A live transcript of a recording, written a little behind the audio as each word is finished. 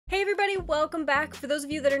everybody, welcome back. For those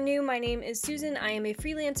of you that are new, my name is Susan. I am a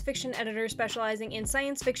freelance fiction editor specializing in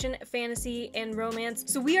science fiction, fantasy, and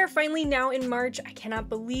romance. So we are finally now in March. I cannot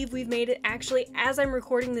believe we've made it. Actually, as I'm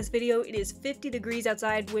recording this video, it is 50 degrees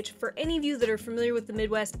outside, which for any of you that are familiar with the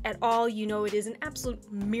Midwest at all, you know it is an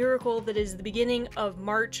absolute miracle that it is the beginning of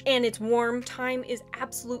March and it's warm. Time is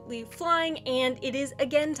absolutely flying, and it is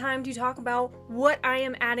again time to talk about what I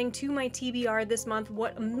am adding to my TBR this month,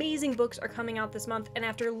 what amazing books are coming out this month. And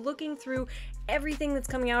after looking through everything that's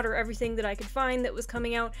coming out, or everything that I could find that was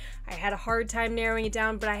coming out, I had a hard time narrowing it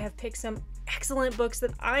down, but I have picked some excellent books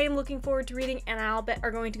that I am looking forward to reading and I'll bet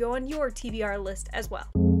are going to go on your TBR list as well.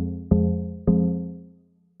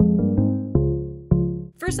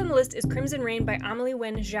 First on the list is Crimson Rain by Amelie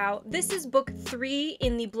Wen Zhao. This is book 3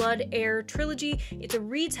 in the Blood Heir trilogy. It's a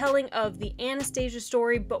retelling of the Anastasia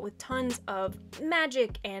story, but with tons of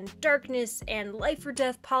magic and darkness and life or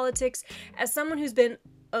death politics. As someone who's been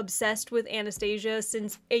obsessed with Anastasia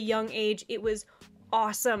since a young age, it was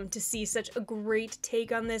awesome to see such a great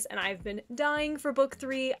take on this, and I've been dying for book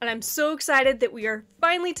 3, and I'm so excited that we are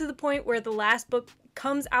finally to the point where the last book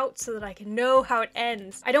comes out so that I can know how it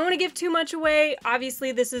ends. I don't want to give too much away.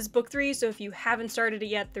 Obviously, this is book 3, so if you haven't started it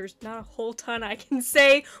yet, there's not a whole ton I can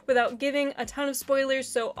say without giving a ton of spoilers.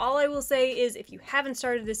 So all I will say is if you haven't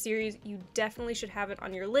started this series, you definitely should have it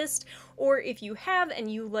on your list. Or if you have, and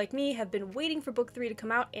you, like me, have been waiting for book 3 to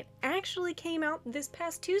come out, it actually came out this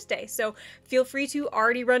past Tuesday, so feel free to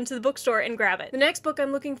already run to the bookstore and grab it. The next book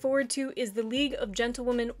I'm looking forward to is The League of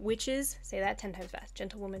Gentlewoman Witches. Say that 10 times fast.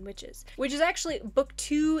 Gentlewoman Witches. Which is actually book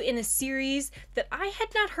 2 in a series that I had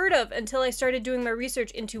not heard of until I started doing my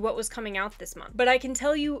research into what was coming out this month. But I can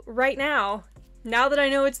tell you right now that I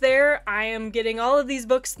know it's there, I am getting all of these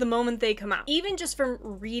books the moment they come out. Even just from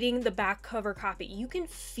reading the back cover copy, you can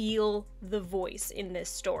feel the voice in this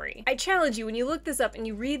story. I challenge you, when you look this up and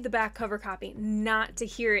you read the back cover copy, not to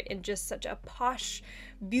hear it in just such a posh,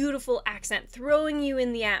 beautiful accent, throwing you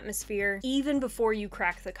in the atmosphere even before you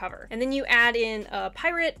crack the cover. And then you add in a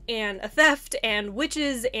pirate and a theft and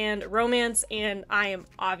witches and romance, and I am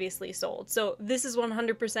obviously sold. So this is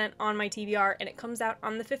 100% on my TBR, and it comes out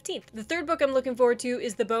on the 15th. The third book I'm looking forward to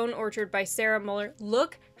is The Bone Orchard by Sarah Muller.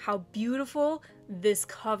 Look how beautiful this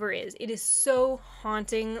cover is. It is so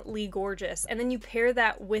hauntingly gorgeous. And then you pair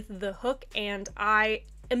that with the hook, and I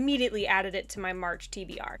immediately added it to my March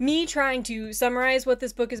TBR. Me trying to summarize what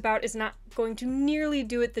this book is about is not going to nearly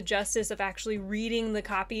do it the justice of actually reading the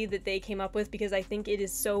copy that they came up with, because I think it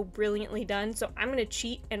is so brilliantly done, so I'm gonna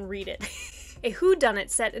cheat and read it. A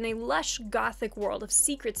whodunit set in a lush gothic world of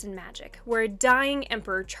secrets and magic, where a dying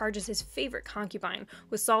emperor charges his favorite concubine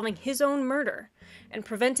with solving his own murder and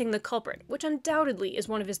preventing the culprit, which undoubtedly is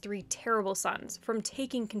one of his 3 terrible sons, from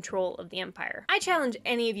taking control of the empire. I challenge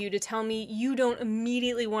any of you to tell me you don't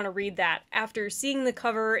immediately want to read that after seeing the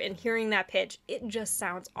cover and hearing that pitch. It just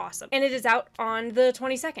sounds awesome. And it is out on the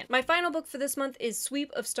 22nd. My final book for this month is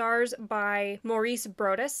Sweep of Stars by Maurice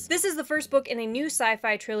Broaddus. This is the first book in a new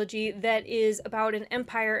sci-fi trilogy that is about an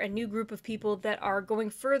empire, a new group of people that are going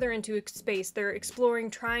further into space. They're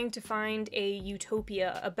exploring, trying to find a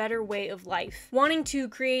utopia, a better way of life, wanting to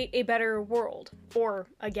create a better world, or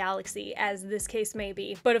a galaxy, as this case may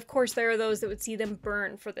be. But of course, there are those that would see them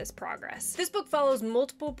burn for this progress. This book follows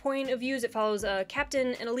multiple point of views. It follows a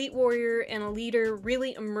captain, an elite warrior, and a leader,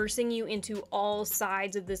 really immersing you into all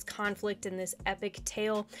sides of this conflict and this epic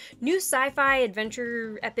tale. New sci-fi,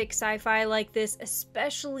 adventure, epic sci-fi like this,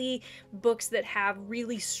 especially books that have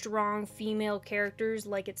really strong female characters,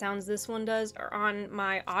 like it sounds this one does, are on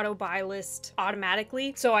my auto-buy list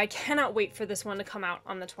automatically. So I cannot wait for this one to come out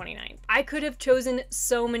on the 29th. I could have chosen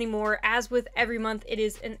so many more. As with every month, it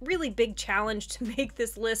is a really big challenge to make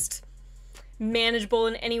this list manageable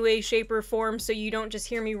in any way, shape, or form, so you don't just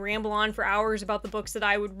hear me ramble on for hours about the books that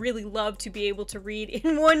I would really love to be able to read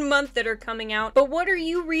in one month that are coming out. But what are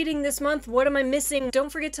you reading this month? What am I missing?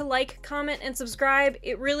 Don't forget to like, comment, and subscribe.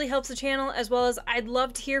 It really helps the channel, as well as I'd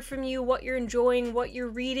love to hear from you, what you're enjoying, what you're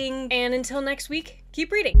reading. And until next week,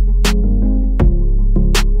 keep reading.